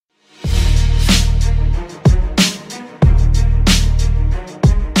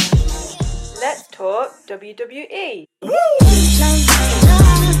WWE.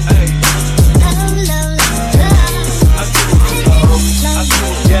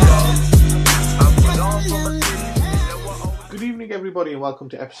 Good evening, everybody, and welcome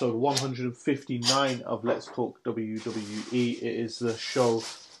to episode 159 of Let's Talk WWE. It is the show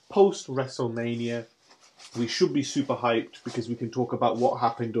post WrestleMania. We should be super hyped because we can talk about what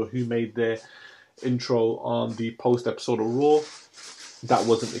happened or who made their intro on the post episode of Raw. That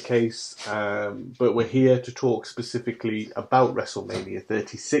wasn't the case, but we're here to talk specifically about WrestleMania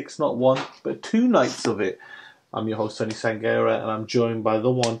 36, not one, but 2 nights of it. I'm your host, Sonny Sangera, and I'm joined by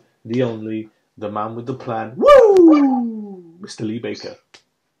the one, the only, the man with the plan. Woo! Mr. Lee Baker.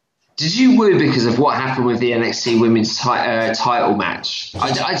 Did you woo because of what happened with the NXT Women's title match?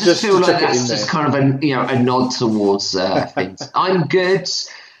 I just feel like that's just kind of a nod towards things. I'm good.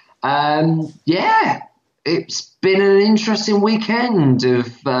 Yeah, it's been an interesting weekend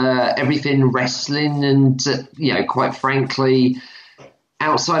of everything wrestling and quite frankly,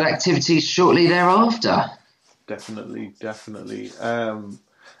 outside activities shortly thereafter. Definitely. And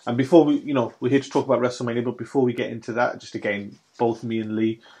before we're here to talk about WrestleMania, but before we get into that, just again, both me and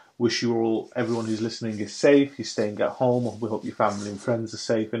Lee wish you all, everyone who's listening is safe, you're staying at home, we hope your family and friends are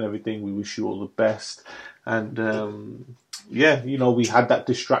safe and everything. We wish you all the best. And we had that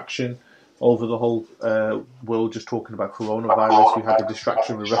distraction over the whole world just talking about coronavirus. We had the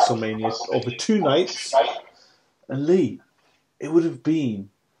distraction with WrestleMania over 2 nights. And Lee, it would have been,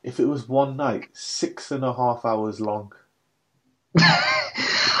 if it was one night, 6.5 hours long.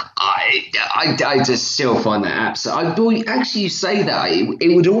 I just still find that absolutely. Actually, you say that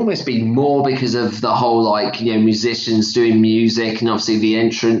it would almost be more because of the whole musicians doing music and obviously the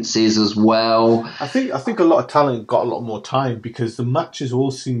entrances as well. I think a lot of talent got a lot more time because the matches all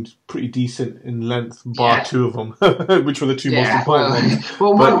seemed pretty decent in length, bar 2 of them, which were the 2 most important ones.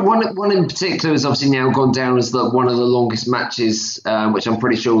 Well, one in particular has obviously now gone down as one of the longest matches, which I'm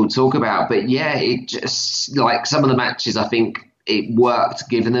pretty sure we'll talk about. But yeah, it just some of the matches I think it worked,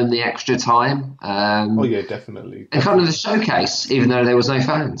 giving them the extra time. Definitely. And kind of the showcase, even though there was no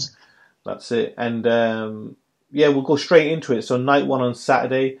fans. That's it. And we'll go straight into it. So night 1 on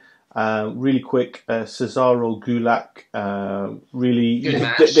Saturday, really quick. Cesaro Gulak, really. Good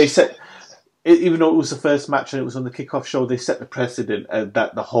match. They set, even though it was the first match and it was on the kickoff show, they set the precedent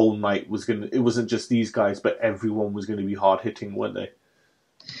that the whole night was it wasn't just these guys, but everyone was going to be hard hitting, weren't they?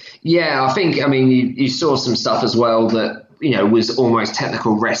 Yeah, I think. You saw some stuff as well that was almost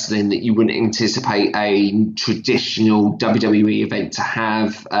technical wrestling that you wouldn't anticipate a traditional WWE event to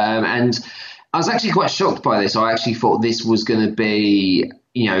have. And I was actually quite shocked by this. I actually thought this was going to be,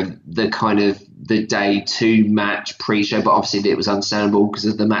 the kind of the day 2 match pre-show, but obviously it was understandable because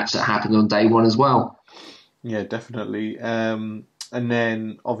of the match that happened on day 1 as well. Yeah, definitely. And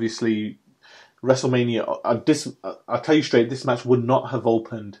then obviously WrestleMania. I'll tell you straight, this match would not have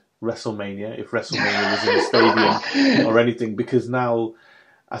opened WrestleMania if WrestleMania was in a stadium or anything, because now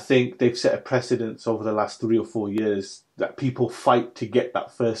I think they've set a precedence over the last 3 or 4 years that people fight to get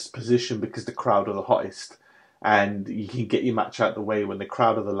that first position because the crowd are the hottest, and you can get your match out of the way when the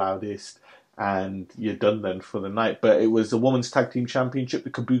crowd are the loudest and you're done then for the night. But it was the Women's Tag Team Championship,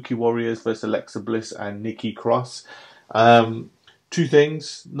 the Kabuki Warriors versus Alexa Bliss and Nikki Cross. 2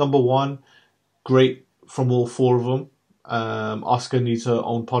 things. Number 1, great from all 4 of them. Oscar needs her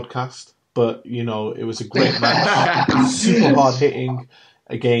own podcast, but it was a great match, super hard hitting.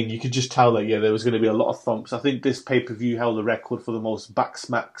 Again, you could just tell that there was going to be a lot of thumps. I think this pay-per-view held the record for the most back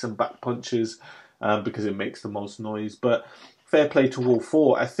smacks and back punches because it makes the most noise. But fair play to all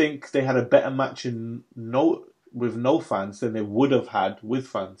 4. I think they had a better match with no fans than they would have had with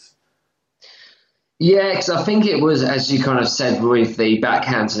fans. Yeah, because I think it was, as you kind of said, with the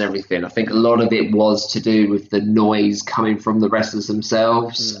backhands and everything, I think a lot of it was to do with the noise coming from the wrestlers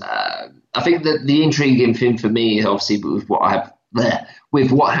themselves. I think that the intriguing thing for me is obviously with what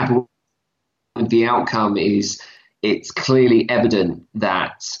happened with the outcome is it's clearly evident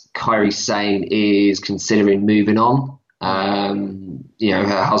that Kairi Sane is considering moving on.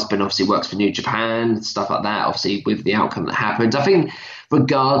 Her husband obviously works for New Japan, stuff like that, obviously with the outcome that happened. I think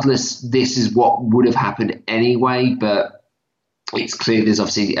regardless, this is what would have happened anyway, but it's clear there's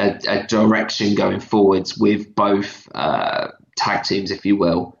obviously a direction going forwards with both tag teams, if you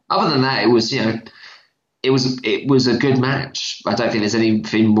will. Other than that, it was a good match. I don't think there's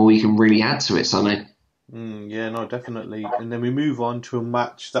anything more you can really add to it, Sonny. Definitely. And then we move on to a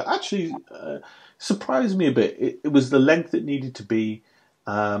match that actually surprised me a bit. It was the length it needed to be.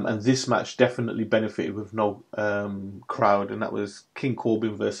 And this match definitely benefited with no crowd, and that was King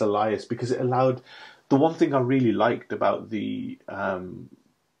Corbin versus Elias, because it allowed... The one thing I really liked about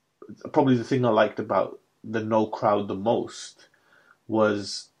probably the thing I liked about the no crowd the most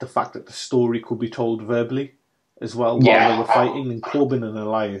was the fact that the story could be told verbally as well while they were fighting. And Corbin and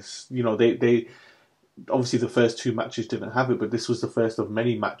Elias, they obviously the first two matches didn't have it, but this was the first of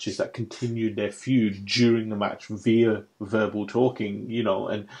many matches that continued their feud during the match via verbal talking,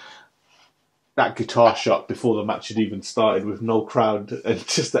 and that guitar shot before the match had even started with no crowd and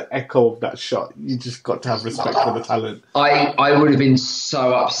just the echo of that shot. You just got to have respect for the talent. I would have been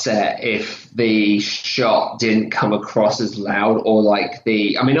so upset if the shot didn't come across as loud or like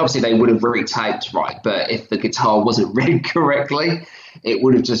obviously they would have retaped right, but if the guitar wasn't read correctly, it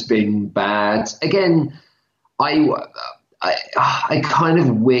would have just been bad. Again, I kind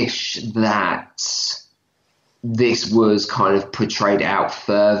of wish that this was kind of portrayed out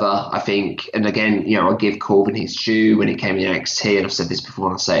further, I think. And again, I'll give Corbin his due when he came in NXT, and I've said this before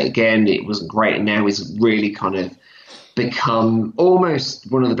and I'll say it again, it wasn't great. And now he's really kind of become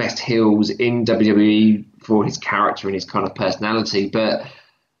almost one of the best heels in WWE for his character and his kind of personality. But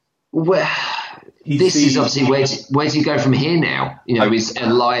this is obviously where do you go from here now? Is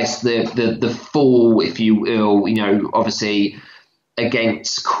Elias the fall, if you will, obviously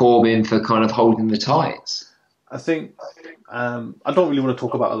against Corbin for kind of holding the tights? I think I don't really want to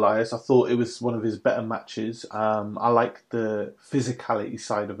talk about Elias. I thought it was one of his better matches. I like the physicality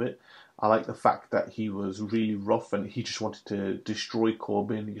side of it. I like the fact that he was really rough and he just wanted to destroy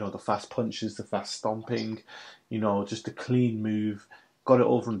Corbin. The fast punches, the fast stomping, just a clean move. Got it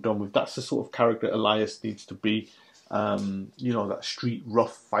over and done with. That's the sort of character Elias needs to be. That street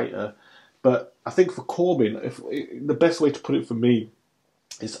rough fighter. But I think for Corbin, the best way to put it for me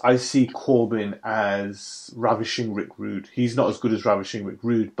is I see Corbin as Ravishing Rick Rude. He's not as good as Ravishing Rick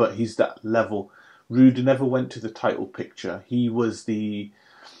Rude, but he's that level. Rude never went to the title picture. He was the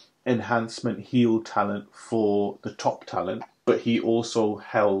enhancement heel talent for the top talent, but he also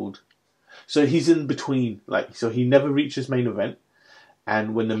held... So he's in between. So he never reaches main event,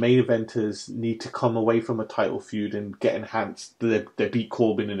 and when the main eventers need to come away from a title feud and get enhanced, they beat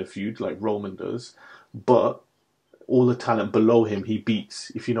Corbin in a feud like Roman does, but all the talent below him he beats,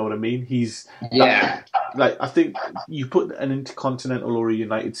 if you know what I mean. He's I think you put an Intercontinental or a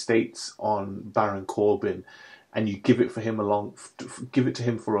United States on Baron Corbin and you give it to him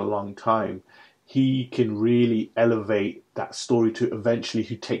for a long time, he can really elevate that story to eventually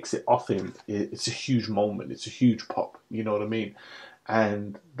who takes it off him. It's a huge moment, it's a huge pop, you know what I mean?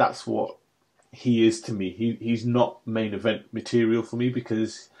 And that's what he is to me. He's not main event material for me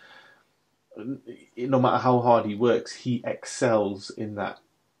because no matter how hard he works, he excels in that,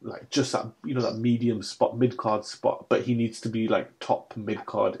 that medium spot, mid card spot. But he needs to be top mid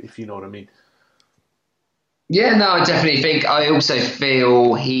card, if you know what I mean. Yeah, no, I definitely think. I also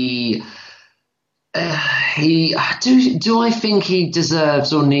feel he. Do I think he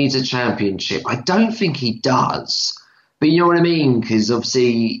deserves or needs a championship? I don't think he does. But you know what I mean? Because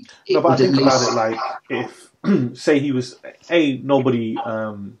obviously, no. But I think about it if say he was nobody.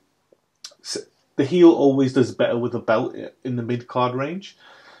 The heel always does better with a belt in the mid-card range.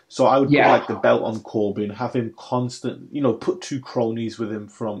 So I would put the belt on Corbin, have him constant, put two cronies with him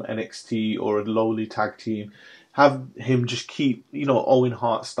from NXT or a lowly tag team, have him just keep, Owen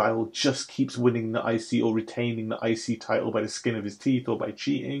Hart style, just keeps winning the IC or retaining the IC title by the skin of his teeth or by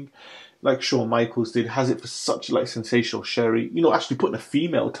cheating, like Shawn Michaels did, has it for such sensational Sherry. Actually putting a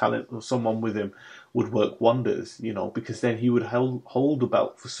female talent or someone with him would work wonders, because then he would hold the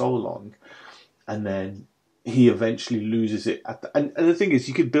belt for so long. And then he eventually loses it. And the thing is,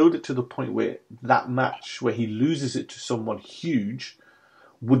 you could build it to the point where that match, where he loses it to someone huge,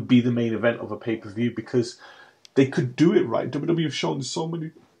 would be the main event of a pay-per-view because they could do it right. WWE have shown so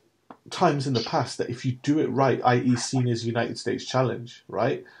many times in the past that if you do it right, i.e. Cena's United States Challenge,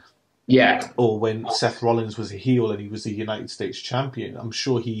 right? Yeah. Or when Seth Rollins was a heel and he was the United States champion, I'm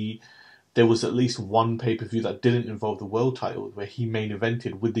sure there was at least one pay-per-view that didn't involve the world title where he main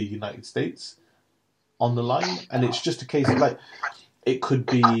evented with the United States on the line, and it's just a case of it could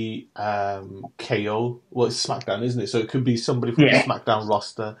be KO. Well, it's SmackDown, isn't it? So it could be somebody from the SmackDown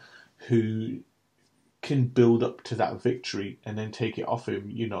roster who can build up to that victory and then take it off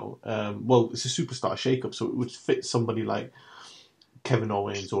him. Well, it's a superstar shake-up, so it would fit somebody like Kevin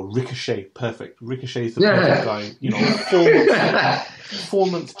Owens or Ricochet. Perfect. Ricochet's the perfect guy.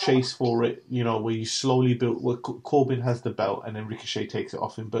 4-month chase for it. Where you slowly build. Where Corbin has the belt and then Ricochet takes it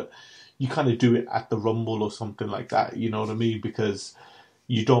off him, but you kind of do it at the Rumble or something like that, you know what I mean? Because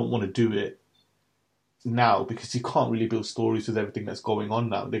you don't want to do it now because you can't really build stories with everything that's going on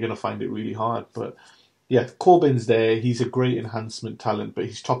now. They're going to find it really hard. But yeah, Corbin's there. He's a great enhancement talent, but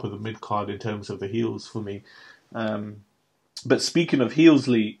he's top of the mid-card in terms of the heels for me. But speaking of heels,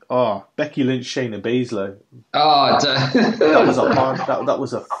 Lee, Becky Lynch, Shayna Baszler, Oh, that was a that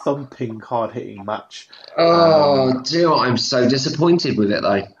was a thumping, hard hitting match. do you know what? I'm so disappointed with it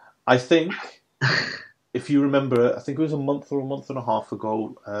though. I think, if you remember, I think it was a month or a month and a half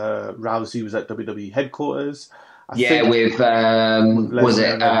ago, Rousey was at WWE headquarters. With was Lesnar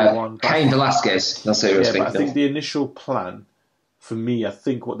it and everyone. Cain Velasquez? That's who I was Yeah, but I thinking think of. the initial plan, for me, I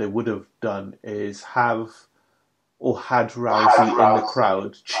think what they would have done is had Rousey in the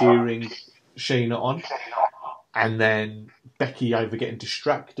crowd cheering Shayna on, and then Becky either getting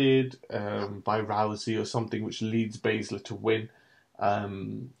distracted by Rousey or something, which leads Baszler to win.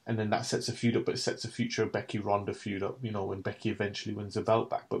 And then that sets a feud up, but it sets a future Becky Ronda feud up, when Becky eventually wins the belt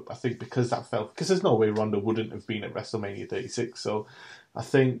back. But I think because there's no way Ronda wouldn't have been at WrestleMania 36, so I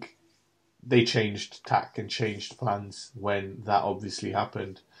think they changed tack and changed plans when that obviously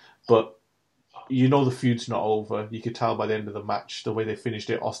happened. But the feud's not over. You could tell by the end of the match, the way they finished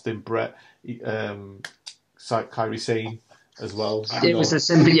it, Austin, Brett, Kairi Sane as well. It was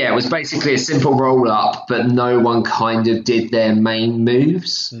it was basically a simple roll up, but no one kind of did their main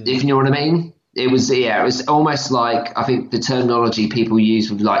moves, if you know what I mean. It was almost like, I think the terminology people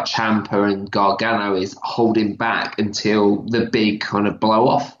use with like Ciampa and Gargano is holding back until the big kind of blow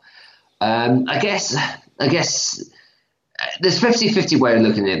off. I guess there's 50-50 way of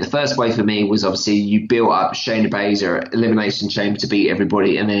looking at it. The first way for me was obviously you built up Shayna Baszler Elimination Chamber to beat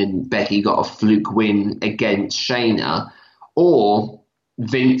everybody, and then Becky got a fluke win against Shayna. Or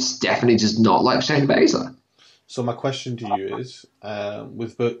Vince definitely does not like Shayna Baszler. So my question to you is,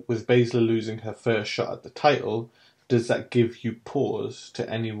 with Baszler losing her first shot at the title, does that give you pause to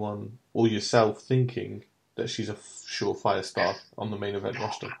anyone or yourself thinking that she's a surefire star on the main event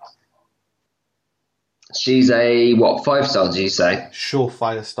roster? She's a, 5-star, did you say?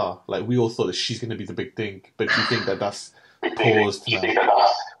 Surefire star. Like, we all thought that she's going to be the big thing, but do you think that that's paused now?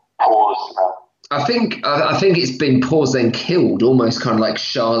 I think it's been paused then killed, almost kind of like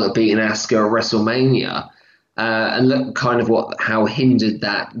Charlotte beating Asuka at WrestleMania. And look kind of how hindered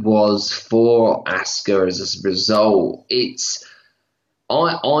that was for Asuka as a result.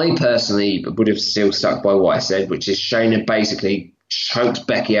 I personally would have still stuck by what I said, which is Shayna basically choked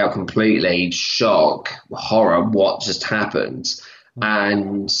Becky out completely, shock, horror, what just happened.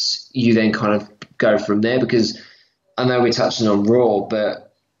 And you then kind of go from there, because I know we're touching on Raw, but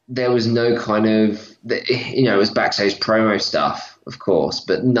there was no kind of, it was backstage promo stuff, of course,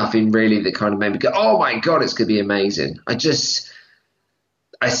 but nothing really that kind of made me go, oh my God, it's going to be amazing. I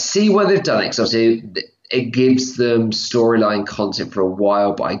see why they've done it, because obviously it gives them storyline content for a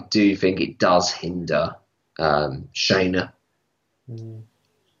while, but I do think it does hinder Shayna.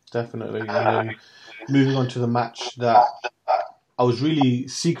 Definitely. And then moving on to the match that I was really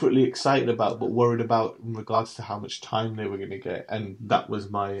secretly excited about, but worried about in regards to how much time they were going to get. And that was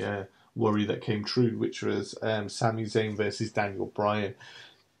my worry that came true, which was Sami Zayn versus Daniel Bryan.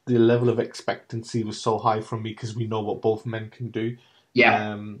 The level of expectancy was so high from me because we know what both men can do.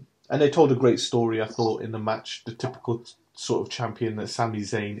 Yeah. And they told a great story, I thought, in the match, the typical sort of champion that Sami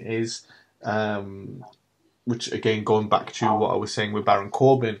Zayn is. Which, again, going back to what I was saying with Baron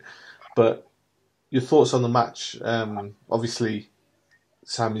Corbin. But your thoughts on the match? Obviously,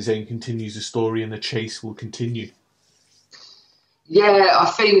 Sami Zayn continues the story and the chase will continue. Yeah, I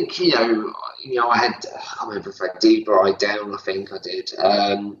think, I remember if I did write down, I think I did.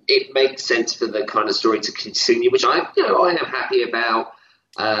 It makes sense for the kind of story to continue, which I am happy about.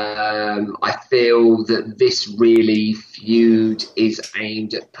 I feel that this really feud is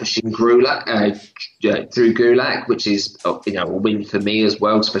aimed at pushing Drew Gulak, which is a win for me as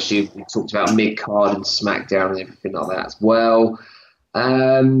well, especially if we talked about mid-card and SmackDown and everything like that as well.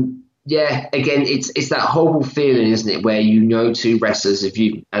 Again, it's that horrible feeling, isn't it, where two wrestlers, as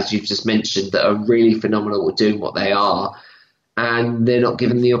you've just mentioned, that are really phenomenal at doing what they are, and they're not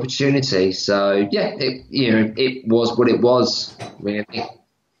given the opportunity. So it was what it was, really.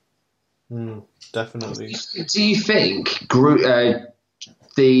 Definitely. Do you think the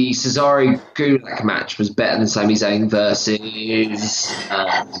Cesaro Gulak match was better than Sami Zayn versus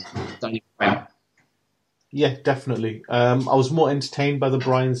Daniel Bryan? Yeah, definitely. I was more entertained by the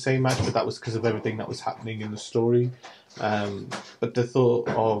Bryan Zayn match, but that was because of everything that was happening in the story. But the thought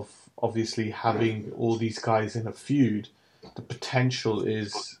of obviously having all these guys in a feud, the potential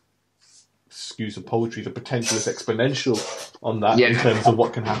is, excuse the poetry, the potential is exponential on that in terms of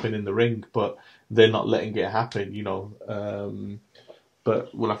what can happen in the ring, but they're not letting it happen,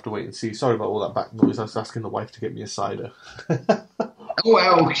 but we'll have to wait and see. Sorry about all that back noise. I was asking the wife to get me a cider.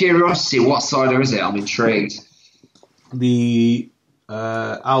 Well, curiosity, what cider is it? I'm intrigued. The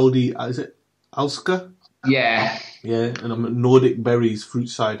Aldi, is it Alska? Yeah. Yeah, and Nordic Berries fruit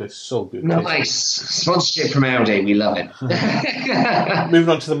cider, so good. Nice sponsorship from Audi. We love it. Moving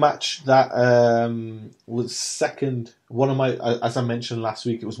on to the match that was second. One of my, as I mentioned last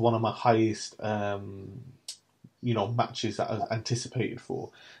week, it was one of my highest, matches that I was anticipated for,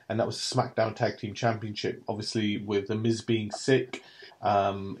 and that was the SmackDown Tag Team Championship. Obviously, with the Miz being sick,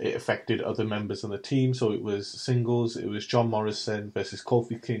 it affected other members on the team. So it was singles. It was John Morrison versus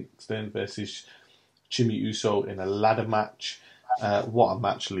Kofi Kingston versus Jimmy Uso in a ladder match. What a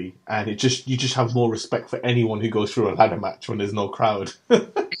match, Lee! And you just have more respect for anyone who goes through a ladder match when there's no crowd.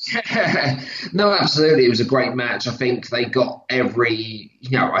 No, absolutely. It was a great match. I think they got I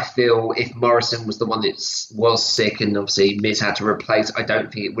feel if Morrison was the one that was sick and obviously Miz had to replace, I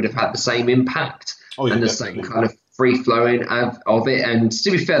don't think it would have had the same impact and the Definitely. same kind of free flowing of it. And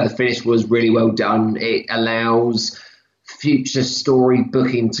to be fair, the finish was really well done. It allows future story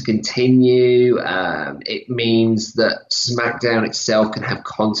booking to continue. It means that SmackDown itself can have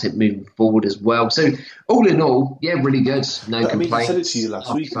content moving forward as well. So all in all, yeah, really good. No complaints. I said it to you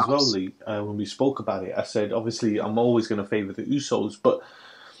last week as well, Lee, when we spoke about it. I said, obviously, I'm always going to favour the Usos, but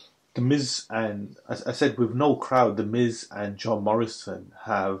The Miz and, as I said, with no crowd, The Miz and John Morrison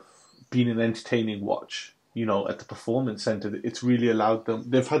have been an entertaining watch. At the Performance Centre, it's really allowed them.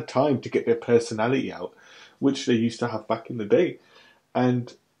 They've had time to get their personality out, which they used to have back in the day.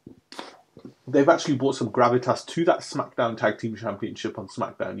 And they've actually brought some gravitas to that SmackDown Tag Team Championship on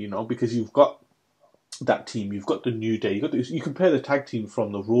SmackDown, because you've got that team, you've got the New Day, you compare the tag team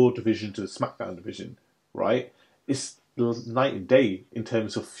from the Raw division to the SmackDown division, right? It's night and day in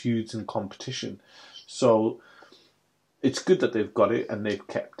terms of feuds and competition. So it's good that they've got it and they've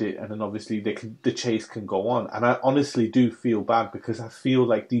kept it, and then obviously the chase can go on. And I honestly do feel bad because I feel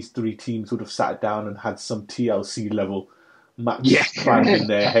like these three teams would have sat down and had some TLC level matches planned in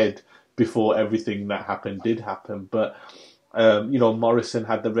their head before everything that happened did happen. But Morrison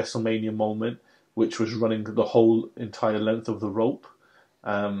had the WrestleMania moment, which was running the whole entire length of the rope,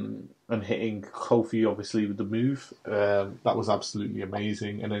 and hitting Kofi obviously with the move. That was absolutely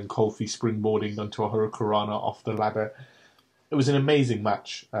amazing. And then Kofi springboarding onto a Hurricanrana off the ladder. It was an amazing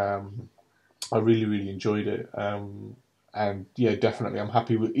match. I really, really enjoyed it. And yeah, definitely, I'm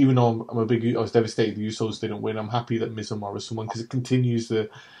happy with. Even though I was devastated the Usos didn't win, I'm happy that Miz and Morrison won because it continues the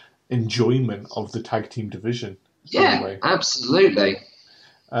enjoyment of the tag team division. Yeah, anyway. Absolutely.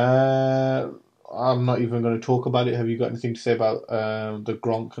 I'm not even going to talk about it. Have you got anything to say about the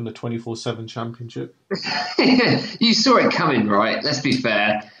Gronk and the 24/7 championship? You saw it coming, right? Let's be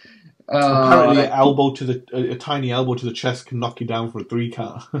fair. Apparently, a tiny elbow to the chest can knock you down for a 3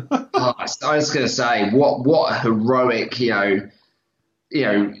 count. I was going to say, what a heroic,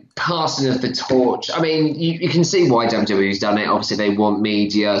 passing of the torch. I mean, you can see why WWE's done it. Obviously, they want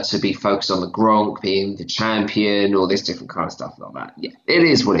media to be focused on the Gronk being the champion, all this different kind of stuff like that. Yeah, it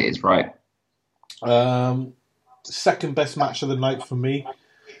is what it is, right? Second best match of the night for me,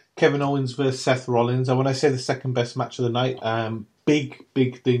 Kevin Owens versus Seth Rollins. And when I say the second best match of the night, big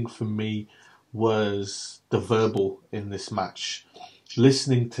thing for me was the verbal in this match.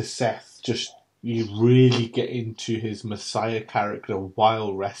 Listening to Seth, you really get into his Messiah character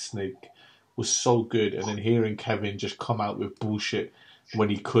while wrestling was so good. And then hearing Kevin just come out with bullshit when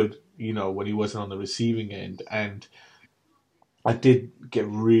he could, when he wasn't on the receiving end. And I did get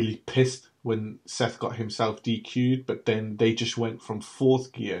really pissed when Seth got himself DQ'd, but then they just went from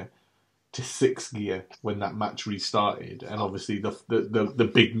 4th gear to 6th gear when that match restarted. And obviously the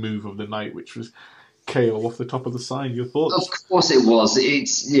big move of the night, which was KO off the top of the sign. Your thoughts? Of course it was.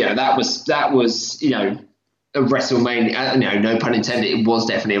 That was a WrestleMania. No pun intended. It was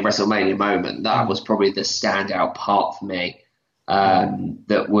definitely a WrestleMania moment. That was probably the standout part for me.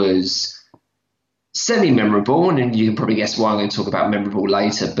 That was semi-memorable, and you can probably guess why I'm going to talk about memorable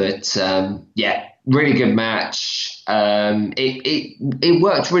later. But really good match. It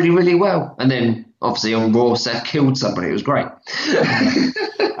worked really, really well. And then obviously on Raw, Seth killed somebody. It was great.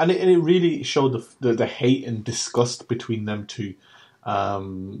 and it really showed the hate and disgust between them two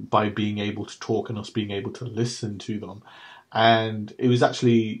by being able to talk and us being able to listen to them. And it was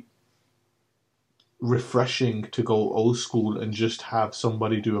actually refreshing to go old school and just have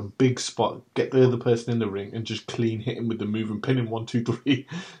somebody do a big spot, get the other person in the ring and just clean hit him with the move and pin him 1, 2, 3,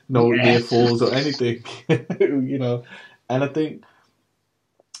 no near falls or anything. And I think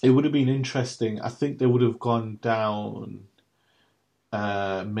it would have been interesting. I think they would have gone down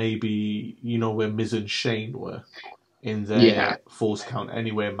maybe where Miz and Shane were in their Falls Count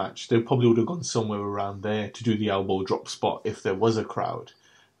Anywhere match. They probably would have gone somewhere around there to do the elbow drop spot if there was a crowd.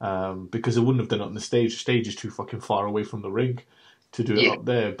 Because they wouldn't have done it on the stage. The stage is too fucking far away from the ring to do it up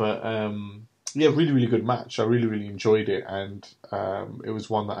there. But Yeah, really, really good match. I really, really enjoyed it, and it was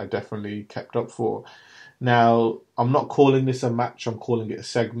one that I definitely kept up for. Now, I'm not calling this a match, I'm calling it a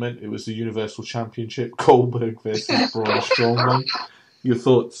segment. It was the Universal Championship, Goldberg versus Braun Strowman. Your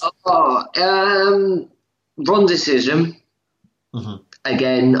thoughts? Oh, wrong decision. Hmm.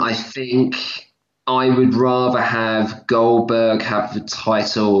 Again, I think I would rather have Goldberg have the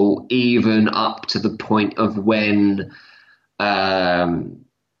title even up to the point of when, um,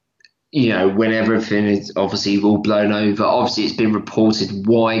 when everything is obviously all blown over. Obviously, it's been reported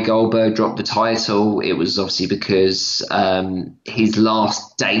why Goldberg dropped the title. It was obviously because his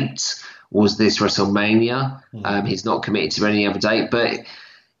last date was this WrestleMania. Hmm. He's not committed to any other date, but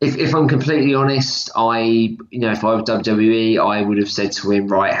if I'm completely honest, if I was WWE, I would have said to him,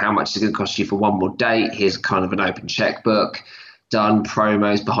 right, how much is it going to cost you for one more date? Here's kind of an open checkbook, done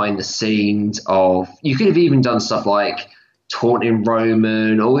promos behind the scenes of, you could have even done stuff like taunting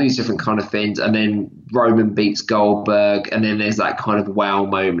Roman, all these different kind of things, and then Roman beats Goldberg, and then there's that kind of wow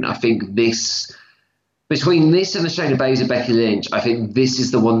moment. I think between this and the Shayna Baszler Becky Lynch, I think this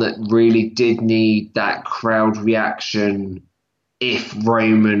is the one that really did need that crowd reaction if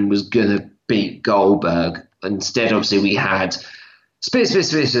Roman was gonna beat Goldberg. Instead, obviously, we had spear, spear,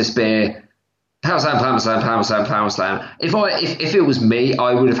 spear, spear, spear, power slam, power slam, power slam, power slam. If it was me,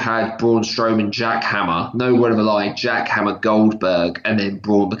 I would have had Braun Strowman jackhammer, no word of a lie, jackhammer Goldberg, and then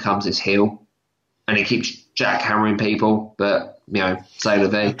Braun becomes his heel, and he keeps jackhammering people. But say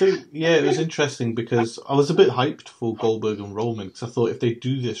the I V. think, yeah, it was interesting because I was a bit hyped for Goldberg and Roman because I thought if they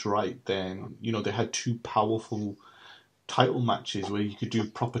do this right, then, they had two powerful title matches where you could do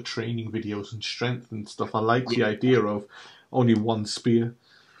proper training videos and strength and stuff. I like the idea of only one spear,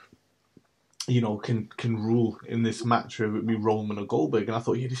 can rule in this match, whether it be Roman or Goldberg. And I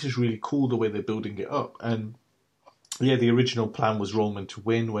thought, yeah, this is really cool the way they're building it up. And yeah, the original plan was Roman to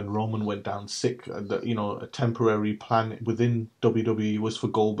win when Roman went down sick. A temporary plan within WWE was for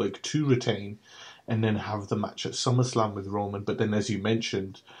Goldberg to retain and then have the match at SummerSlam with Roman. But then, as you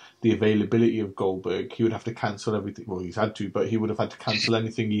mentioned, the availability of Goldberg, he would have to cancel everything. Well, he's had to, but he would have had to cancel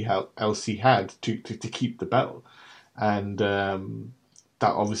anything else he had to keep the belt. And that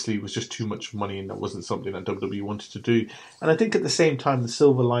obviously was just too much money, and that wasn't something that WWE wanted to do. And I think at the same time, the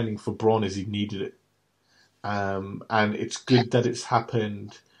silver lining for Braun is he needed it. And it's good that it's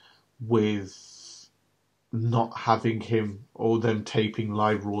happened with not having him or them taping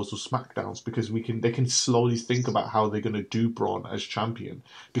live Raws or SmackDowns, because they can slowly think about how they're going to do Braun as champion,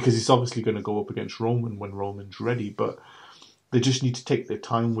 because he's obviously going to go up against Roman when Roman's ready, but they just need to take their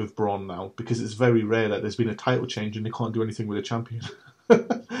time with Braun now, because it's very rare that there's been a title change and they can't do anything with a champion.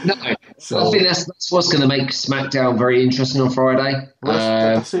 No, I So think that's what's going to make SmackDown very interesting on Friday.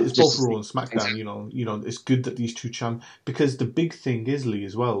 well, that's it. It's both Just Raw and SmackDown. It's good that these two because the big thing is, Lee,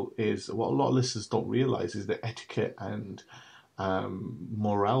 as well, is what a lot of listeners don't realize is the etiquette and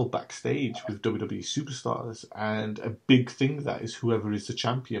morale backstage with WWE superstars, and a big thing that is whoever is the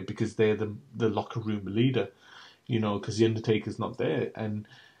champion, because they're the locker room leader. Because the Undertaker's not there, and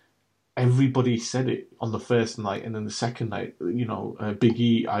everybody said it on the first night, and then the second night, Big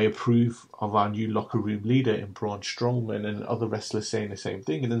E, I approve of our new locker room leader in Braun Strowman, and other wrestlers saying the same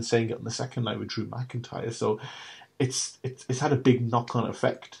thing, and then saying it on the second night with Drew McIntyre. So it's had a big knock on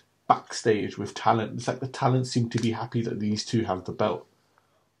effect backstage with talent. It's like the talent seem to be happy that these two have the belt.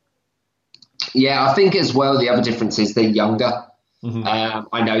 Yeah, I think as well the other difference is they're younger. Hmm.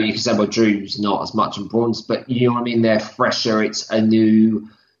 I know you can say, well, Drew's not as much on Braun's, but you know what I mean. They're fresher. It's a new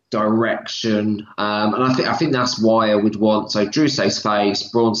direction, and I think that's why I would want. So Drew stays face,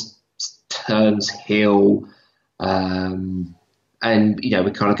 Braun turns heel, and we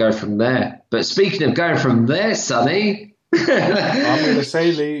kind of go from there. But speaking of going from there, Sonny, I'm going to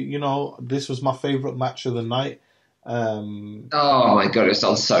say, Lee, this was my favourite match of the night. Oh my god, it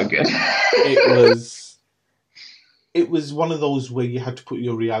sounds so good. It was one of those where you had to put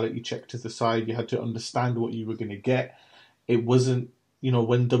your reality check to the side. You had to understand what you were going to get. It wasn't,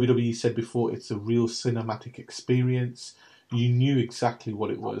 when WWE said before, it's a real cinematic experience. You knew exactly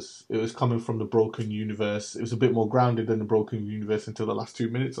what it was. It was coming from the Broken Universe. It was a bit more grounded than the Broken Universe until the last 2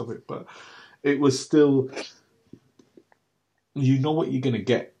 minutes of it, but it was still, you know what you're going to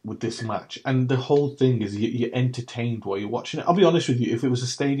get with this match. And the whole thing is you're entertained while you're watching it. I'll be honest with you, if it was a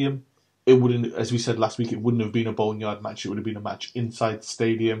stadium, it wouldn't, as we said last week, it wouldn't have been a boneyard match. It would have been a match inside the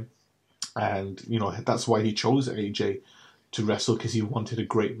stadium. And, that's why he chose AJ to wrestle, because he wanted a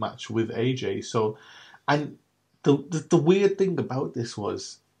great match with AJ. So, and the weird thing about this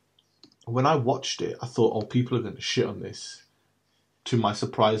was, when I watched it, I thought, oh, people are going to shit on this. To my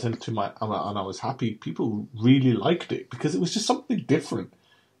surprise and I was happy, people really liked it, because it was just something different.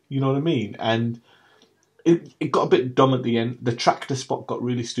 You know what I mean? And it got a bit dumb at the end. The tractor spot got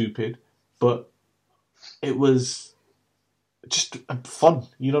really stupid, but it was just fun.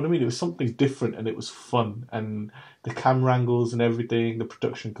 You know what I mean? It was something different, and it was fun. And the camera angles and everything the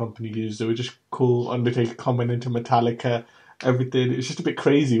production company used, they were just cool. Undertaker coming into Metallica, everything. It was just a bit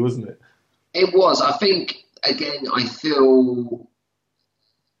crazy, wasn't it? It was. I think again. I feel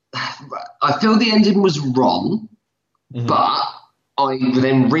the ending was wrong, but I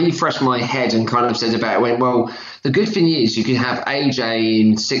then refreshed my head and kind of said about it. Went, well, the good thing is you could have AJ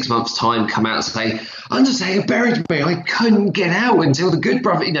in 6 months' time come out and say, Undertaker buried me. I couldn't get out until the Good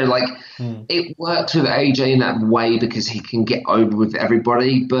Brother. It works with AJ in that way because he can get over with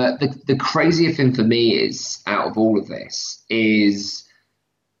everybody. But the crazier thing for me is, out of all of this, is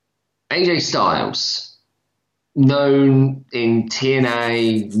AJ Styles, known in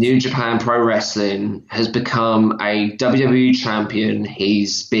TNA, New Japan Pro Wrestling, has become a WWE champion.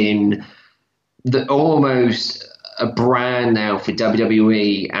 He's been almost a brand now for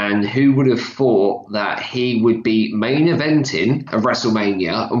WWE, and who would have thought that he would be main eventing a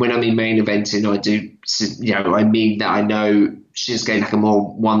WrestleMania? And when I mean main eventing, I mean that I know Shinsuke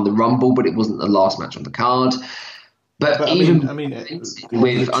Nakamura won the Rumble, but it wasn't the last match on the card. But I even mean,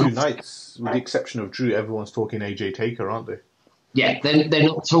 with the 2 nights, with the exception of Drew, everyone's talking AJ Taker, aren't they? Yeah, they're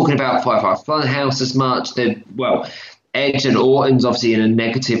not talking about Firefly Funhouse as much. Edge and Orton's obviously in a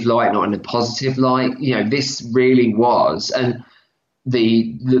negative light, not in a positive light. This really was, and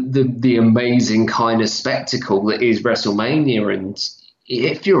the amazing kind of spectacle that is WrestleMania. And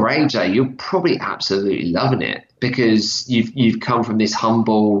if you're AJ, you're probably absolutely loving it because you've come from this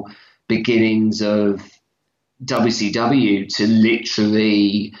humble beginnings of WCW to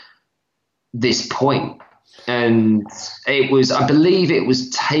literally this point. And it was, I believe it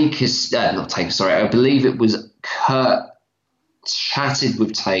was I believe it was Kurt chatted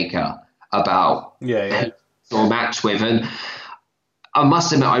with Taker about a match with. And I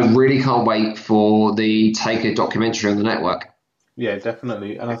must admit, I really can't wait for the Taker documentary on the network. Yeah,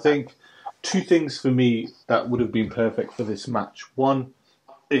 definitely. And I think 2 things for me that would have been perfect for this match. One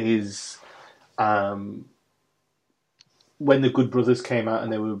is when the Good Brothers came out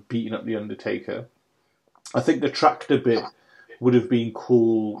and they were beating up the Undertaker. I think the tractor bit would have been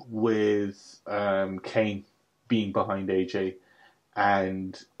cool with Kane being behind AJ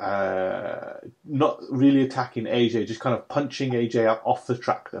and not really attacking AJ, just kind of punching AJ out off the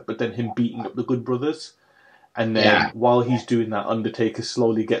tractor, but then him beating up the Good Brothers. And then while he's doing that, Undertaker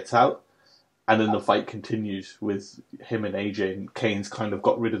slowly gets out, and then the fight continues with him and AJ, and Kane's kind of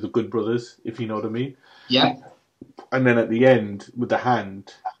got rid of the Good Brothers, if you know what I mean. Yeah. And then at the end, with the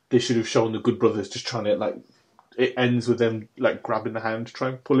hand, they should have shown the Good Brothers just trying to, it ends with them, grabbing the hand to try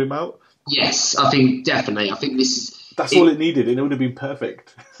and pull him out. Yes, I think definitely. I think this is... That's all it needed, and it would have been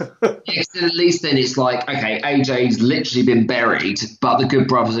perfect. Yes, and at least then it's like, okay, AJ's literally been buried, but the Good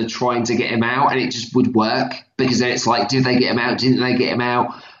Brothers are trying to get him out, and it just would work, because then it's like, did they get him out? Didn't they get him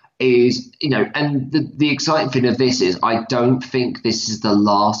out? And the exciting thing of this is I don't think this is the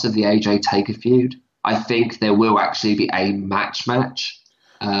last of the AJ Taker feud. I think there will actually be a match. It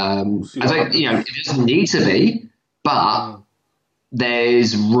doesn't need to be, but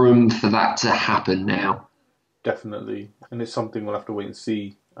there's room for that to happen now. Definitely. And it's something we'll have to wait and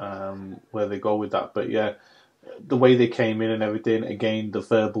see where they go with that. But yeah, the way they came in and everything, again, the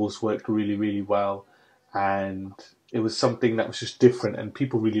verbals worked really, really well. And it was something that was just different, and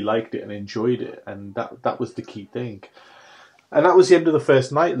people really liked it and enjoyed it. And that was the key thing. And that was the end of the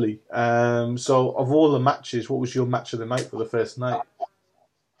first night, Lee. So of all the matches, what was your match of the night for the first night?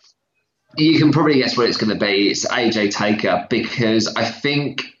 You can probably guess what it's going to be. It's AJ Taker, because I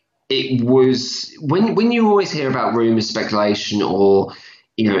think it was when you always hear about rumors, speculation, or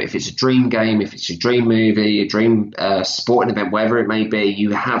if it's a dream game, if it's a dream movie, a dream sporting event, whatever it may be,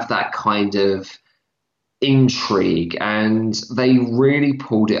 you have that kind of intrigue, and they really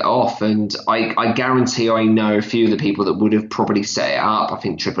pulled it off. And I guarantee I know a few of the people that would have probably set it up. I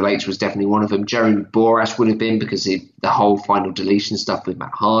think Triple H was definitely one of them. Jeremy Borash would have been, because the whole final deletion stuff with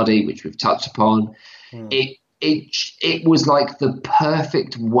Matt Hardy, which we've touched upon. It was like the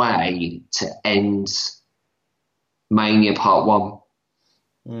perfect way to end Mania Part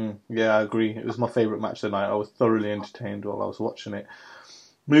 1. Yeah, I agree. It was my favourite match of the night. I was thoroughly entertained while I was watching it.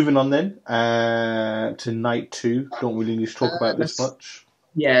 Moving on then to night 2. Don't really need to talk about this much.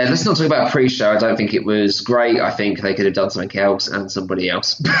 Yeah, let's not talk about pre-show. I don't think it was great. I think they could have done something else and somebody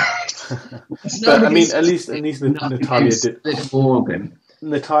else. But I mean, at least Natalia did.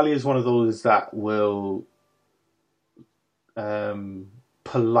 Natalia is one of those that will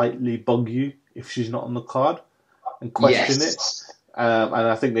politely bug you if she's not on the card and question it. And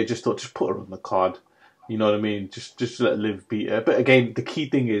I think they just thought, just put her on the card. You know what I mean? Just let Liv beat her. But again, the key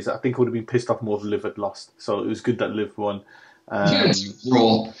thing is, I think I would have been pissed off more if Liv had lost. So it was good that Liv won.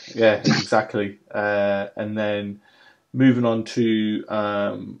 Raw. Yeah, exactly. And then moving on to,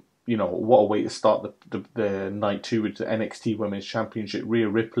 what a way to start the night two with the NXT Women's Championship. Rhea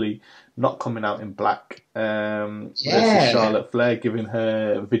Ripley not coming out in black versus Charlotte Flair, giving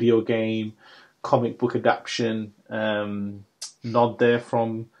her a video game, comic book adaptation nod there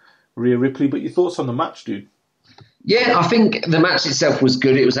from Rhea Ripley. But your thoughts on the match, dude? Yeah, I think the match itself was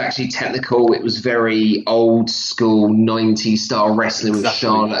good. It was actually technical. It was very old school 90s style wrestling with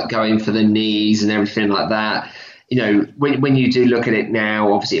Charlotte going for the knees and everything like that. When you do look at it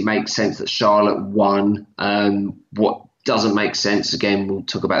now, obviously it makes sense that Charlotte won. What doesn't make sense, again, we'll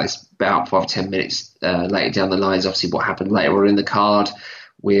talk about this about 5-10 minutes later down the line, is obviously what happened later on in the card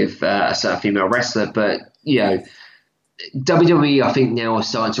with a certain female wrestler. But, WWE, I think, now are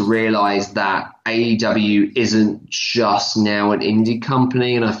starting to realise that AEW isn't just now an indie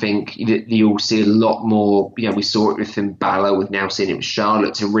company, and I think you'll see a lot more. We saw it with Finn Balor, we've now seen it with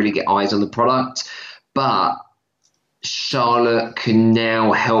Charlotte, to really get eyes on the product. But Charlotte can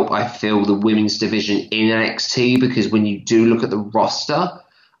now help, I feel, the women's division in NXT, because when you do look at the roster,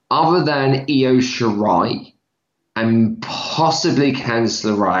 other than Io Shirai and possibly Candice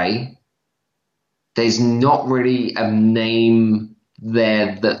LeRae, there's not really a name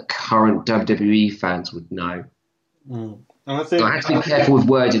there that current WWE fans would know. And I have to be careful with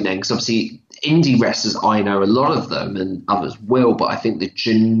wording then, because obviously indie wrestlers, I know a lot of them and others will, but I think the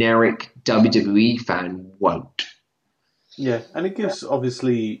generic WWE fan won't. Yeah, and it gives,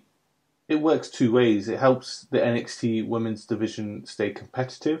 obviously, it works two ways. It helps the NXT women's division stay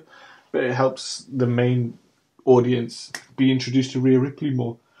competitive, but it helps the main audience be introduced to Rhea Ripley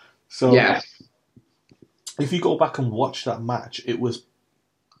more. So, if you go back and watch that match, it was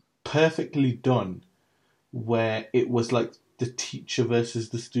perfectly done, where it was like the teacher versus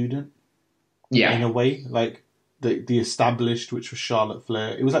the student. Yeah. In a way, like the established, which was Charlotte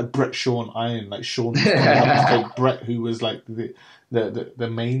Flair. It was like Bret Shawn Iron, like Shawn was coming up to take Bret, who was like the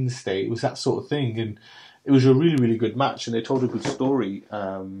mainstay. It was that sort of thing, and it was a really, really good match, and they told a good story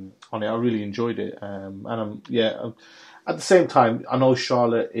on it. I really enjoyed it, and at the same time, I know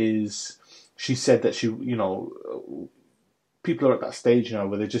Charlotte is. She said that people are at that stage now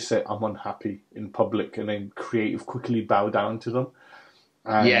where they just say, I'm unhappy in public, and then creative quickly bow down to them.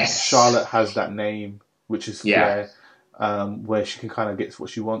 And Charlotte has that name, which is Flair, where she can kind of get what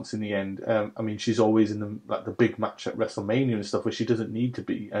she wants in the end. I mean, she's always in the big match at WrestleMania and stuff where she doesn't need to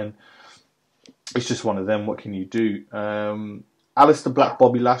be. And it's just one of them. What can you do? Aleister Black,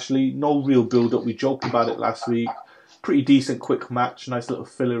 Bobby Lashley, no real build-up. We joked about it last week. Pretty decent, quick match. Nice little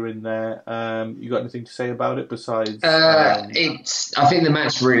filler in there. You got anything to say about it besides? I think the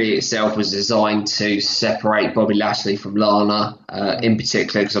match really itself was designed to separate Bobby Lashley from Lana, in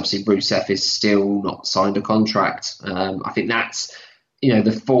particular, because obviously Rusev is still not signed a contract. I think that's,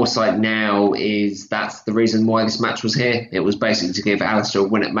 the foresight now is that's the reason why this match was here. It was basically to give Aleister a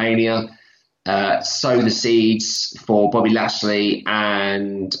win at Mania, sow the seeds for Bobby Lashley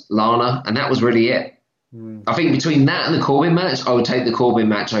and Lana, and that was really it. I think between that and the Corbin match, I would take the Corbin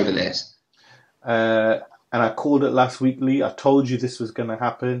match over this. And I called it last week, Lee. I told you this was going to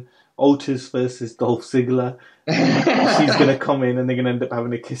happen. Otis versus Dolph Ziggler. She's going to come in and they're going to end up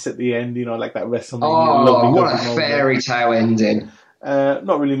having a kiss at the end, like that WrestleMania. Oh, what a fairy tale ending.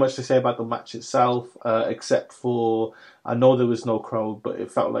 Not really much to say about the match itself, except for, I know there was no crowd, but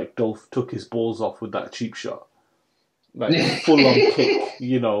it felt like Dolph took his balls off with that cheap shot. Like full on kick,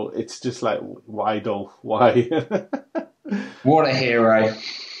 it's just like, why Dolph? Why? What a hero!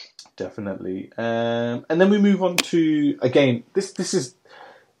 Definitely. And then we move on to, again, this is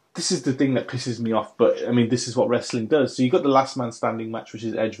the thing that pisses me off, but I mean, this is what wrestling does. So you got the last man standing match, which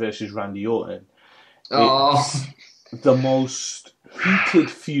is Edge versus Randy Orton. It's the most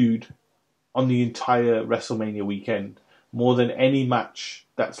heated feud on the entire WrestleMania weekend, more than any match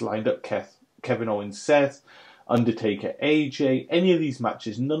that's lined up. Kevin Owens, Seth, Undertaker, AJ, any of these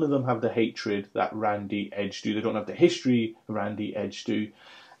matches, none of them have the hatred that Randy Edge do. They don't have the history Randy Edge do.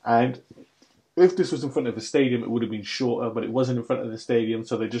 And if this was in front of a stadium, it would have been shorter, but it wasn't in front of the stadium,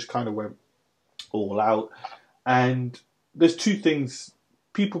 so they just kind of went all out. And there's two things.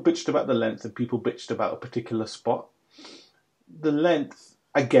 People bitched about the length and people bitched about a particular spot. The length,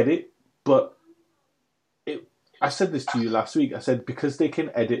 I get it, but I said this to you last week. I said, because they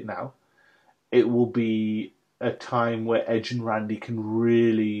can edit now, it will be a time where Edge and Randy can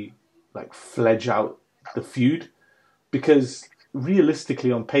really fledge out the feud, because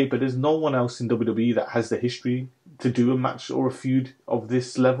realistically on paper there's no one else in WWE that has the history to do a match or a feud of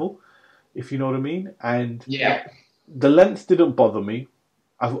this level, if you know what I mean. And Yeah. the length didn't bother me.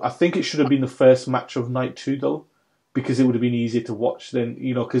 I think it should have been the first match of night 2 though, because it would have been easier to watch then,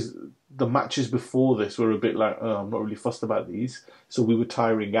 because the matches before this were a bit like, oh, I'm not really fussed about these. So we were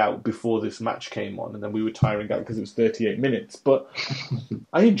tiring out before this match came on, and then we were tiring out because it was 38 minutes. But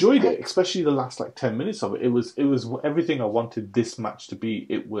I enjoyed it, especially the last 10 minutes of it. It was everything I wanted this match to be.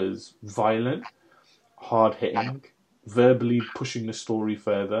 It was violent, hard hitting, verbally pushing the story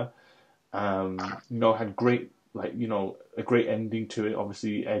further. Had great a great ending to it.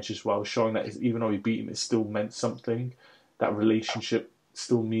 Obviously, Edge as well, showing that even though he beat him, it still meant something. That relationship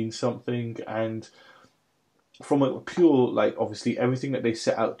still means something. And from a pure, obviously, everything that they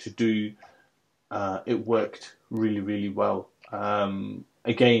set out to do, it worked really, really well.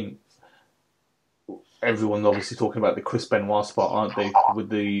 Again, everyone's obviously talking about the Chris Benoit spot, aren't they? With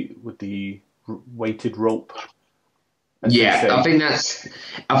the weighted rope. Yeah, I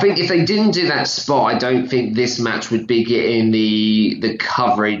think if they didn't do that spot, I don't think this match would be getting the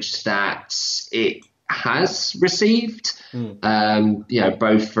coverage that it has received.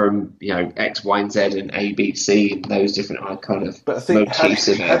 Both from X, Y, and Z and ABC and those different kind of but I think motifs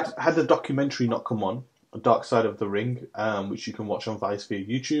of it. Had the documentary not come on, Dark Side of the Ring, which you can watch on Vice via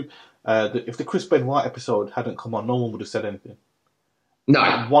YouTube, if the Chris Benoit episode hadn't come on, no one would have said anything.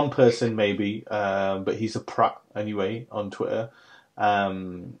 No. One person maybe, but he's a prat anyway on Twitter. You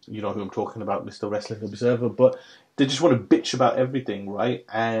know who I'm talking about, Mr. Wrestling Observer. But they just want to bitch about everything, right?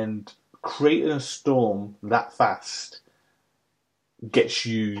 And creating a storm that fast gets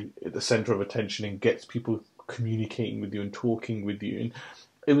you at the center of attention and gets people communicating with you and talking with you. And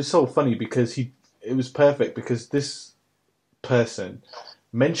it was so funny because it was perfect because this person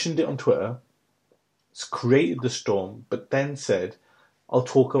mentioned it on Twitter, created the storm, but then said, I'm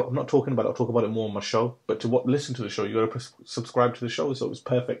not talking about it, I'll talk about it more on my show, but listen to the show, you got to subscribe to the show, so it was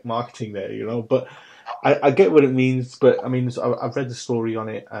perfect marketing there, but I get what it means, but I mean, I've read the story on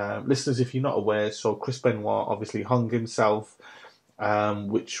it. Listeners, if you're not aware, so Chris Benoit obviously hung himself,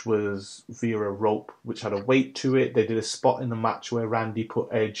 which was via a rope, which had a weight to it. They did a spot in the match where Randy put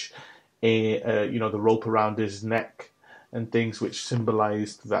Edge, the rope around his neck and things, which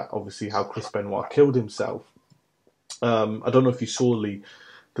symbolised that, obviously, how Chris Benoit killed himself. I don't know if you saw, Lee,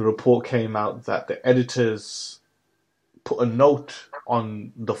 the report came out that the editors put a note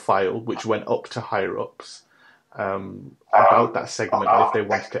on the file, which went up to higher-ups, about that segment and if they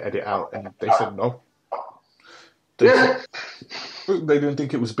wanted to edit out, and they said no. They didn't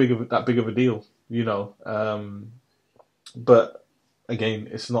think it was that big of a deal, But, again,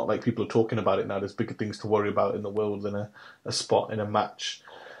 it's not like people are talking about it now. There's bigger things to worry about in the world than a spot in a match.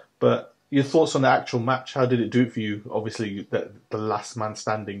 But your thoughts on the actual match? How did it do it for you? Obviously, the last man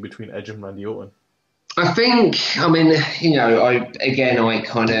standing between Edge and Randy Orton. I kind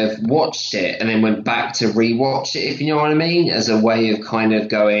of watched it and then went back to rewatch it, if you know what I mean, as a way of kind of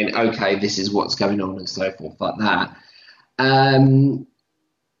going, okay, this is what's going on and so forth like that.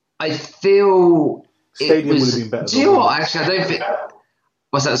 I feel Stadium would have been better. Do you know what? Actually, I don't think.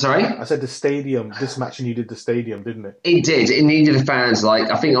 What's that, sorry? I said the stadium, this match needed the stadium, didn't it? It did. It needed the fans.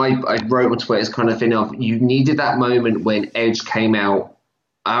 I think I wrote on Twitter, it's kind of thing of, you needed that moment when Edge came out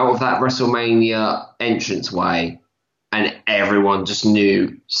of that WrestleMania entranceway and everyone just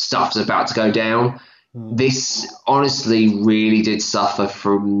knew stuff's about to go down. This honestly really did suffer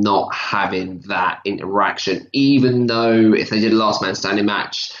from not having that interaction, even though if they did a last man standing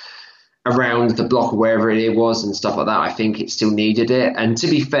match around the block or wherever it was and stuff like that, I think it still needed it. And to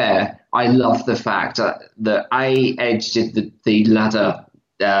be fair, I love the fact that Edge did the ladder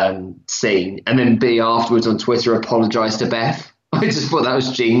scene, and then B afterwards on Twitter apologised to Beth. I just thought that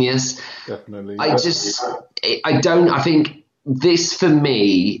was genius. Definitely. I think this, for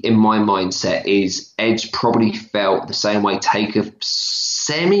me, in my mindset, is Edge probably felt the same way Taker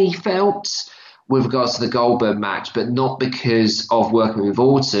semi-felt with regards to the Goldberg match, but not because of working with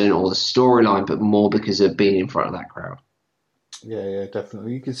Orton or the storyline, but more because of being in front of that crowd. Yeah,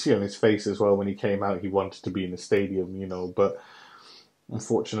 definitely. You could see on his face as well when he came out, he wanted to be in the stadium, but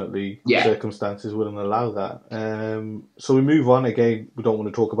unfortunately, circumstances wouldn't allow that. So we move on. Again, we don't want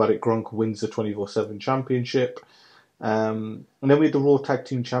to talk about it. Gronk wins the 24/7 championship. And then we had the Raw Tag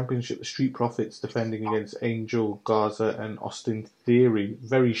Team Championship, the Street Profits defending against Angel, Garza, and Austin Theory.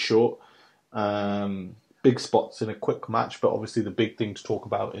 Very short. Big spots in a quick match, but obviously the big thing to talk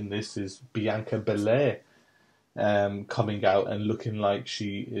about in this is Bianca Belair coming out and looking like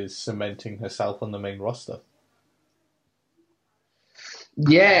she is cementing herself on the main roster.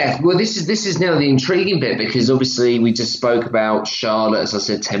 Yeah, well, this is now the intriguing bit, because obviously we just spoke about Charlotte, as I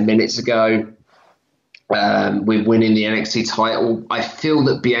said 10 minutes ago. with winning the NXT title. I feel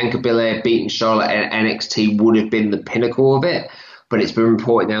that Bianca Belair beating Charlotte at NXT would have been the pinnacle of it, but it's been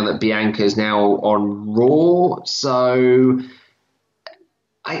reported now that Bianca is now on Raw. So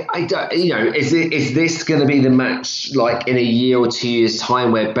I don't, is this going to be the match like in a year or 2 years'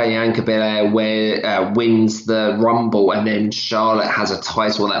 time where Bianca Belair wins the Rumble and then Charlotte has a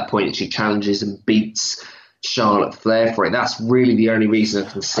title at that point and she challenges and beats Charlotte Flair for it? That's really the only reason I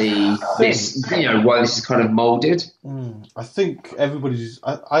can see this, why this is kind of molded. I think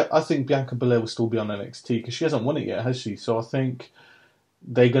I think Bianca Belair will still be on NXT because she hasn't won it yet, has she? So I think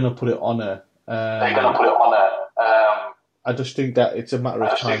they're going to put it on her. I just think that it's a matter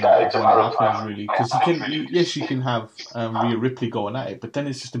of time when it happens, really. Because you can have Rhea Ripley going at it, but then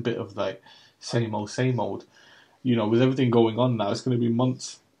it's just a bit of like same old. With everything going on now, it's going to be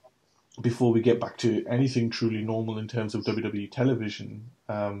months before we get back to anything truly normal in terms of WWE television.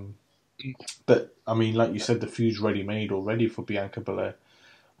 But I mean, like you said, the feud's ready-made already for Bianca Belair,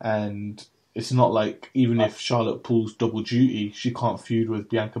 and it's not like even if Charlotte pulls double duty, she can't feud with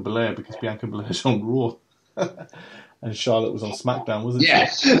Bianca Belair because Bianca Belair's on Raw. And Charlotte was on SmackDown, wasn't she?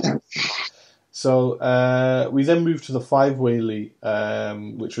 So we then moved to the five-way league,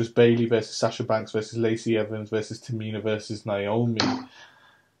 which was Bayley versus Sasha Banks versus Lacey Evans versus Tamina versus Naomi.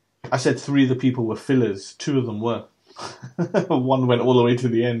 I said 3 of the people were fillers. 2 of them were. One went all the way to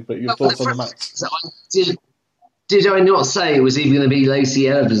the end. But your thoughts on the match? So did I not say it was either going to be Lacey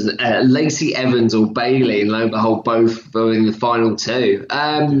Evans or Bayley? And lo and behold, both were in the final 2.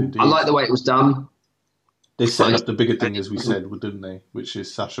 I like the way it was done. They set up the bigger thing, as we said, didn't they? Which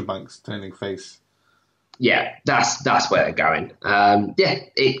is Sasha Banks turning face. Yeah, that's where they're going.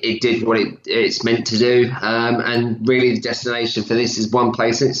 It did what it's meant to do. And really the destination for this is one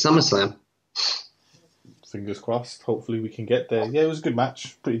place, and it's SummerSlam. Fingers crossed. Hopefully we can get there. Yeah, it was a good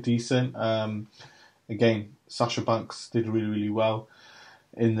match. Pretty decent. Again, Sasha Banks did really, really well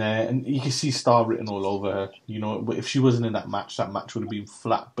in there, and you can see star written all over her. But if she wasn't in that match would have been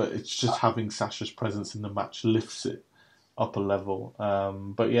flat. But it's just having Sasha's presence in the match lifts it up a level.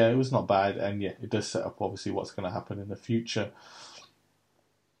 But yeah, it was not bad, and yeah, it does set up obviously what's going to happen in the future.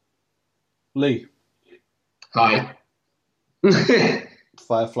 Lee. Hi.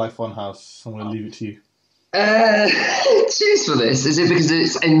 Firefly Funhouse. I'm going to leave it to you. Cheers for this. Is it because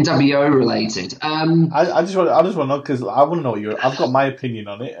it's NWO related? I just want to know because I want to know I've got my opinion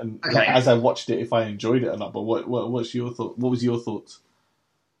on it, and okay. As I watched it, if I enjoyed it or not. But what's your thought? What was your thoughts?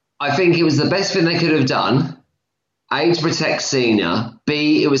 I think it was the best thing they could have done. A, to protect Cena.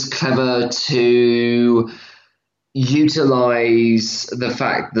 B, it was clever to utilize the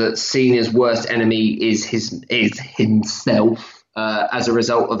fact that Cena's worst enemy is himself. As a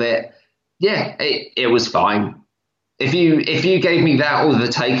result of it. Yeah, it was fine. If you gave me that or the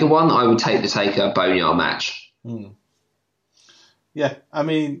Taker one, I would take the Taker Boneyard match. Yeah, I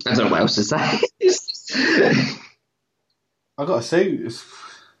mean, I don't know what else to say. I gotta say,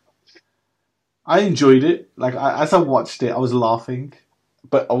 I enjoyed it. Like as I watched it, I was laughing,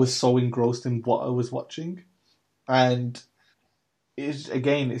 but I was so engrossed in what I was watching, and it's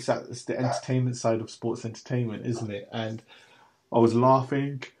the entertainment side of sports entertainment, isn't it? And I was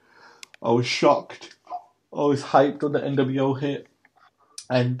laughing. I was shocked. I was hyped on the NWO hit.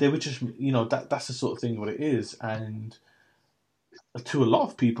 And they were just, that's the sort of thing what it is. And to a lot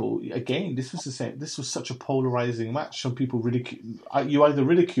of people, again, this was the same. This was such a polarizing match. Some people you either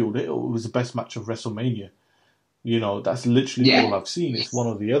ridiculed it or it was the best match of WrestleMania. That's literally all I've seen. It's one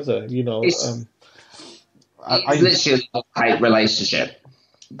or the other, It's literally a love-hate relationship.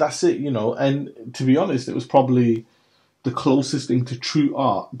 That's it, And to be honest, it was probably the closest thing to true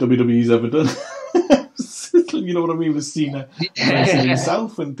art WWE's ever done. You know what I mean? With Cena dressing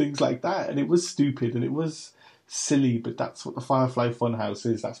himself and things like that. And it was stupid and it was silly, but that's what the Firefly Funhouse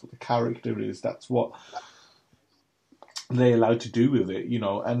is. That's what the character is. That's what they're allowed to do with it,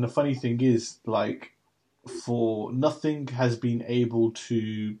 And the funny thing is, for nothing has been able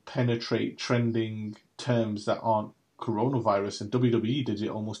to penetrate trending terms that aren't coronavirus, and WWE did it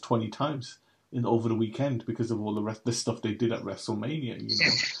almost 20 times over the weekend because of all the stuff they did at WrestleMania,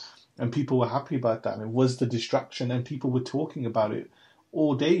 and people were happy about that, and it was the distraction, and people were talking about it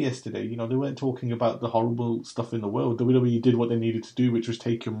all day yesterday. They weren't talking about the horrible stuff in the world. WWE did what they needed to do, which was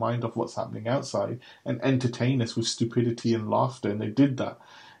take your mind off what's happening outside and entertain us with stupidity and laughter, and they did that,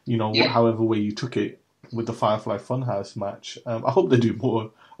 however way you took it with the Firefly Funhouse match. I hope they do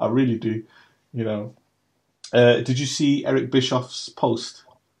more. I really do. Did you see Eric Bischoff's post?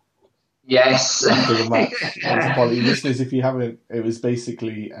 Yes. After the match. Listeners, if you haven't, it was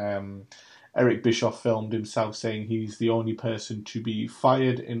basically Eric Bischoff filmed himself saying he's the only person to be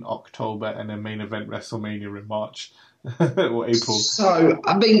fired in October and then main event WrestleMania in March or April. So,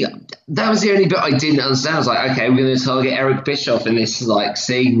 I mean, that was the only bit I didn't understand. I was like, okay, we're going to target Eric Bischoff in this like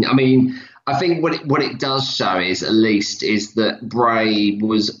scene. I mean, I think what it does show is, at least, is that Bray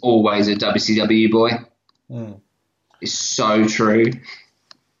was always a WCW boy. It's so true.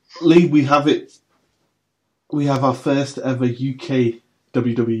 Lee, we have it. We have our first ever UK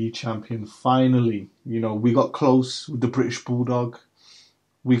WWE champion, finally. You know, we got close with the British Bulldog.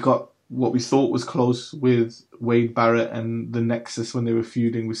 We got what we thought was close with Wade Barrett and the Nexus when they were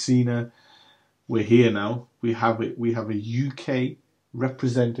feuding with Cena. We're here now. We have it. We have a UK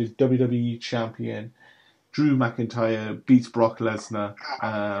represented WWE champion. Drew McIntyre beats Brock Lesnar.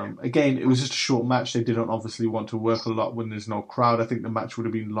 Again, it was just a short match. They didn't obviously want to work a lot when there's no crowd. I think the match would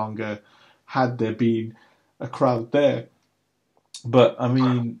have been longer had there been a crowd there. But, I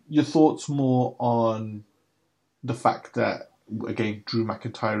mean, your thoughts more on the fact that, again, Drew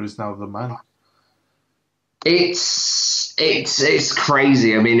McIntyre is now the man? It's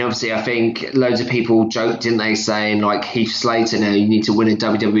crazy. I mean, obviously, I think loads of people joked, didn't they, saying like Heath Slater now, you need to win a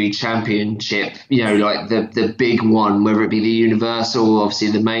WWE Championship. You know, like the big one, whether it be the Universal,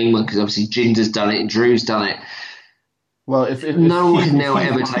 obviously the main one, because obviously Jinder's done it and Drew's done it. Well, if no one can now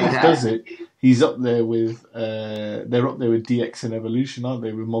ever take that. Does it? He's up there with they're up there with DX and Evolution, aren't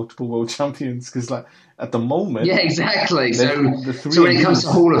they? With multiple world champions, because like at the moment, yeah, exactly. So when it comes to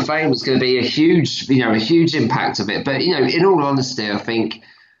Hall of Fame, it's going to be a huge impact of it. But in all honesty, I think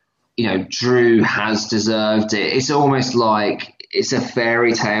Drew has deserved it. It's almost like it's a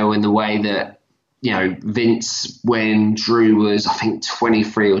fairy tale in the way that Vince, when Drew was I think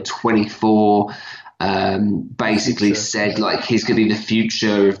 23 or 24. Basically said like he's going to be the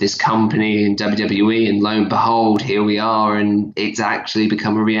future of this company in WWE, and lo and behold, here we are, and it's actually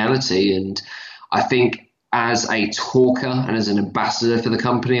become a reality. And I think as a talker and as an ambassador for the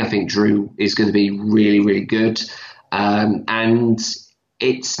company, I think Drew is going to be really, really good. And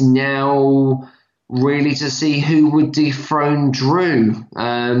it's now really to see who would dethrone Drew.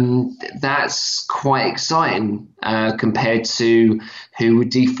 That's quite exciting compared to who would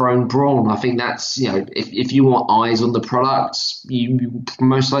dethrone Braun. I think that's, if you want eyes on the product, you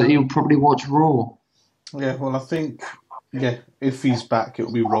most likely will probably watch Raw. Yeah, well, I think, if he's back,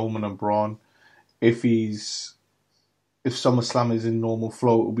 it'll be Roman and Braun. If SummerSlam is in normal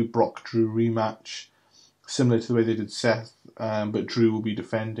flow, it'll be Brock Drew rematch, similar to the way they did Seth, but Drew will be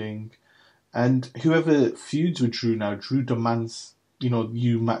defending. And whoever feuds with Drew now, Drew demands,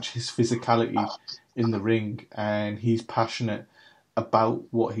 you match his physicality in the ring, and he's passionate about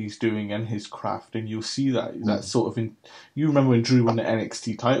what he's doing and his craft, and you'll see that sort of you remember when Drew won the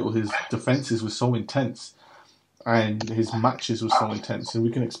NXT title, his defenses were so intense, and his matches were so intense, and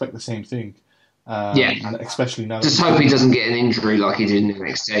we can expect the same thing. Especially now. Just hope he doesn't get an injury like he did in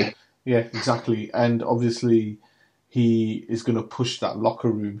NXT. Yeah, exactly, and obviously he is going to push that locker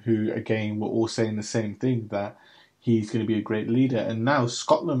room, who, again, were all saying the same thing, that he's going to be a great leader. And now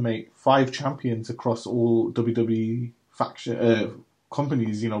Scotland, mate, 5 champions across all WWE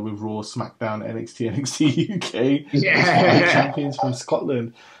companies, with Raw, SmackDown, NXT UK. Yeah. 5 champions from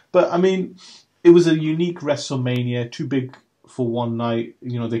Scotland. But, I mean, it was a unique WrestleMania, too big for one night.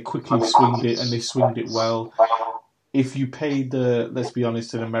 They quickly swinged it, and they swinged it well. If you paid let's be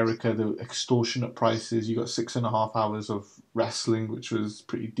honest, in America, the extortionate prices, you got 6.5 hours of wrestling, which was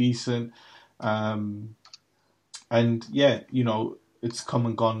pretty decent. And it's come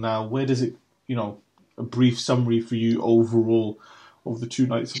and gone now. Where does it, a brief summary for you overall of the 2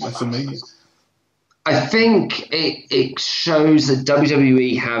 nights of WrestleMania? I think it shows that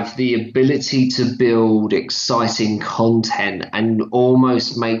WWE have the ability to build exciting content and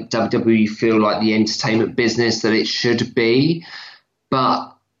almost make WWE feel like the entertainment business that it should be.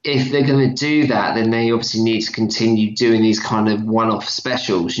 But if they're going to do that, then they obviously need to continue doing these kind of one-off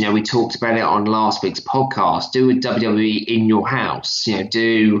specials. We talked about it on last week's podcast. Do a WWE in your house.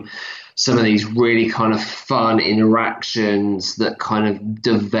 Do some of these really kind of fun interactions that kind of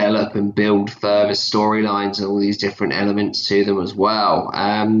develop and build further storylines and all these different elements to them as well.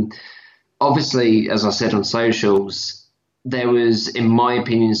 Obviously, as I said on socials, there was, in my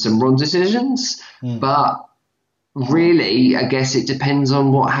opinion, some wrong decisions, but really, I guess it depends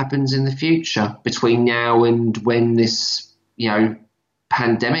on what happens in the future between now and when this,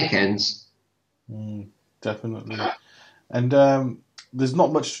 pandemic ends. Definitely. And there's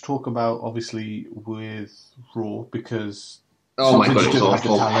not much to talk about, obviously, with Raw, because oh my god, it's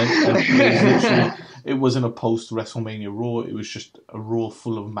awful. It wasn't a post-WrestleMania Raw. It was just a Raw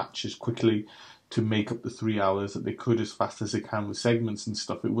full of matches quickly. to make up the 3 hours that they could as fast as they can with segments and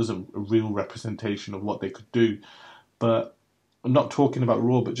stuff. It wasn't a real representation of what they could do. But I'm not talking about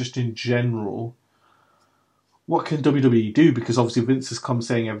Raw, but just in general, what can WWE do? Because obviously Vince has come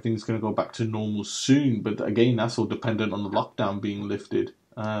saying everything's going to go back to normal soon, but again, that's all dependent on the lockdown being lifted,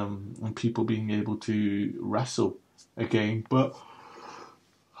 and people being able to wrestle again. But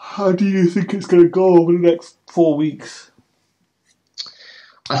how do you think it's going to go over the next 4 weeks?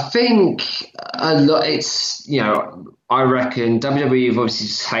 I think a lot. It's, I reckon WWE have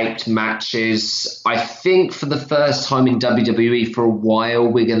obviously taped matches. I think for the first time in WWE for a while,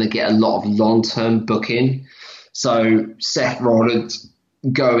 we're going to get a lot of long-term booking. So Seth Rollins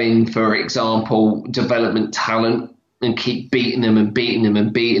going, for example, development talent and keep beating them and beating them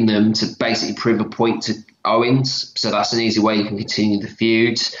and beating them to basically prove a point to Owens. So that's an easy way you can continue the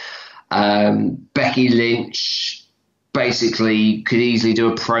feud. Becky Lynch basically could easily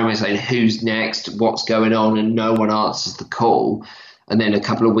do a promo saying who's next, what's going on, and no one answers the call. And then a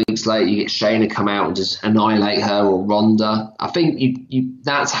couple of weeks later, you get Shayna come out and just annihilate her, or Ronda. I think you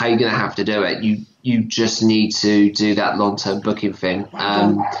that's how you're going to have to do it. You just need to do that long-term booking thing.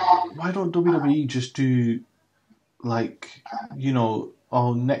 Why don't WWE just do, next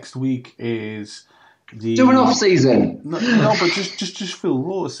week is the... Do an off-season. No, but just Phil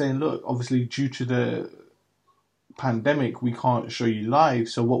Raw saying, look, obviously due to the pandemic, we can't show you live,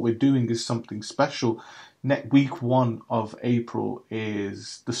 so what we're doing is something special. Week 1 of April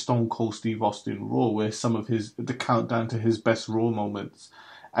is the Stone Cold Steve Austin Raw, where some of the countdown to his best Raw moments,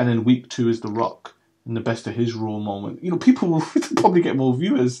 and then week 2 is The Rock and the best of his Raw moment. People will probably get more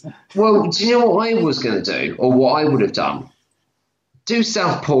viewers. Well, do you know what I was going to do, or what I would have done? Do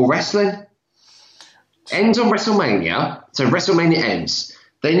Southpaw Wrestling. Ends on WrestleMania, so WrestleMania ends.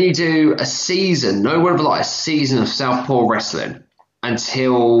 Then you do a season, no word of a lie, a season of Southpaw Wrestling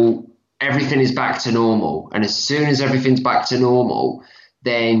until everything is back to normal. And as soon as everything's back to normal,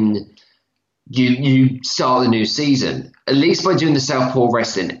 then you start the new season. At least by doing the Southpaw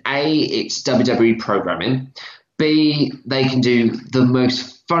Wrestling, A, it's WWE programming. B, they can do the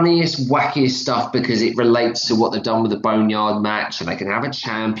most funniest, wackiest stuff because it relates to what they've done with the Boneyard match, and they can have a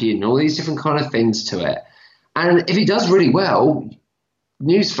champion and all these different kind of things to it. And if it does really well,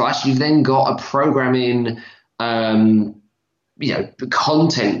 newsflash, you've then got a programming,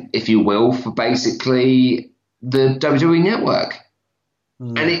 content, if you will, for basically the WWE network.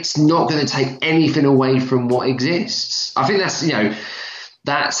 And it's not going to take anything away from what exists. I think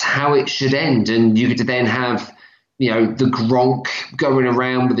that's how it should end. And you could then have, the Gronk going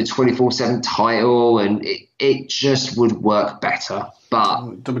around with the 24/7 title, and it just would work better.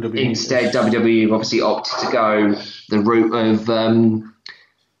 But instead, WWE obviously opted to go the route of,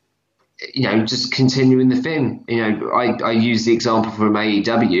 just continuing the thing. I use the example from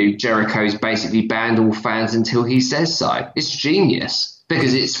AEW. Jericho's basically banned all fans until he says so. It's genius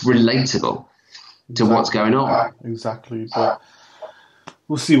because it's relatable to what's going on. Exactly. But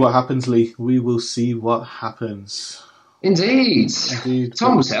we'll see what happens, Lee. We will see what happens. Indeed.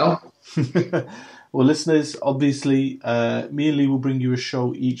 Time will tell. Well, listeners, obviously, me and Lee will bring you a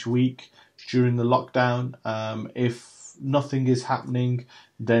show each week during the lockdown. If nothing is happening,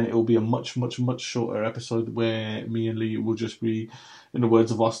 then it will be a much, much, much shorter episode where me and Lee will just be, in the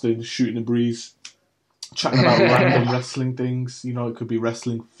words of Austin, shooting the breeze, chatting about random wrestling things. It could be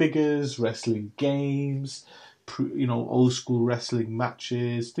wrestling figures, wrestling games, old school wrestling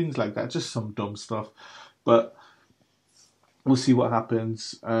matches, things like that. Just some dumb stuff. But we'll see what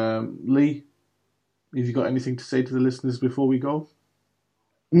happens. Lee, have you got anything to say to the listeners before we go?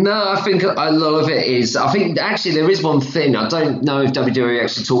 No, I think a lot of it is... I think actually there is one thing. I don't know if WWE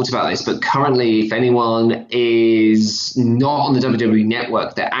actually talked about this, but currently if anyone is not on the WWE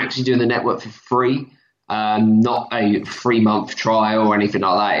network, they're actually doing the network for free. Not a 3-month trial or anything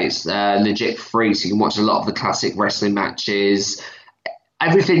like that. It's legit free, so you can watch a lot of the classic wrestling matches,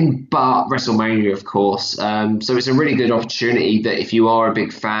 everything but WrestleMania, of course. So it's a really good opportunity that if you are a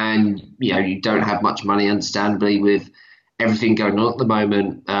big fan, you don't have much money, understandably, with everything going on at the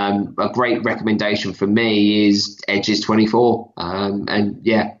moment. A great recommendation for me is Edge's 24. And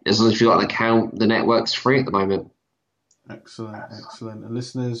yeah, as long as you've got an account, the network's free at the moment. Excellent. And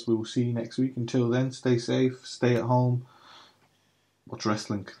listeners, we will see you next week. Until then, stay safe, stay at home, watch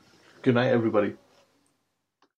wrestling. Good night, everybody.